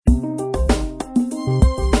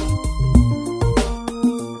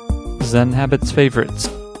Zen Habits Favorites,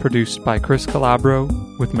 produced by Chris Calabro,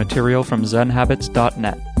 with material from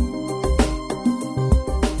zenhabits.net.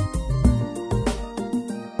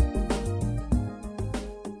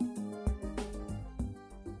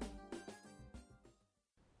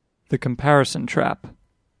 The Comparison Trap.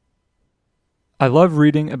 I love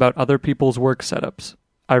reading about other people's work setups.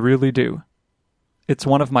 I really do. It's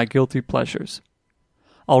one of my guilty pleasures.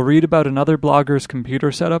 I'll read about another blogger's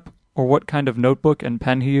computer setup, or what kind of notebook and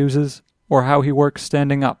pen he uses, or how he works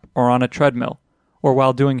standing up or on a treadmill, or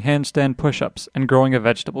while doing handstand push-ups and growing a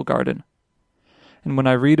vegetable garden. And when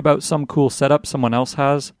I read about some cool setup someone else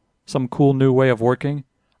has, some cool new way of working,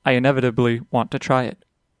 I inevitably want to try it.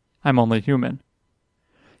 I'm only human.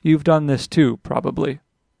 You've done this too, probably.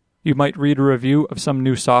 You might read a review of some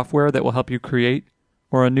new software that will help you create,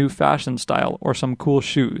 or a new fashion style, or some cool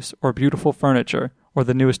shoes, or beautiful furniture, or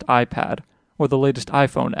the newest iPad, or the latest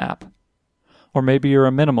iPhone app. Or maybe you're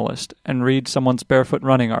a minimalist and read someone's barefoot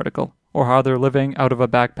running article, or how they're living out of a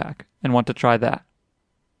backpack, and want to try that.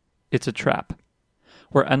 It's a trap.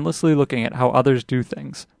 We're endlessly looking at how others do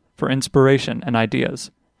things, for inspiration and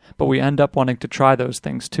ideas, but we end up wanting to try those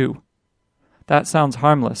things too. That sounds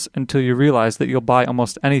harmless until you realize that you'll buy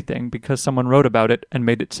almost anything because someone wrote about it and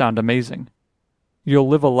made it sound amazing. You'll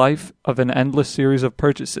live a life of an endless series of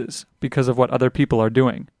purchases because of what other people are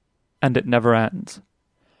doing, and it never ends.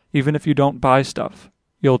 Even if you don't buy stuff,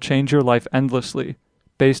 you'll change your life endlessly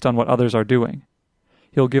based on what others are doing.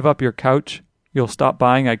 You'll give up your couch, you'll stop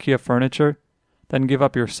buying IKEA furniture, then give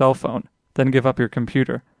up your cell phone, then give up your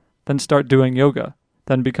computer, then start doing yoga,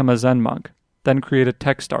 then become a Zen monk, then create a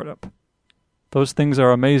tech startup. Those things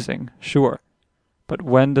are amazing, sure, but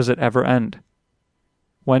when does it ever end?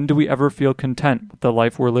 When do we ever feel content with the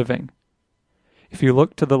life we're living? If you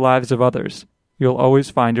look to the lives of others, you'll always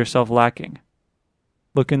find yourself lacking.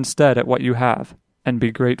 Look instead at what you have, and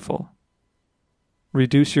be grateful.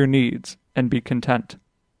 Reduce your needs, and be content,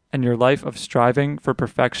 and your life of striving for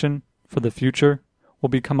perfection, for the future, will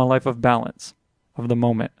become a life of balance, of the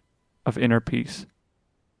moment, of inner peace.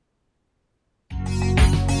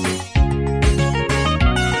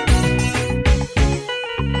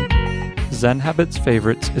 Zen Habits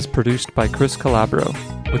Favorites is produced by Chris Calabro,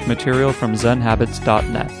 with material from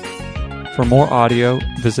zenhabits.net. For more audio,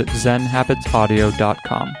 visit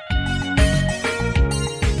zenhabitsaudio.com.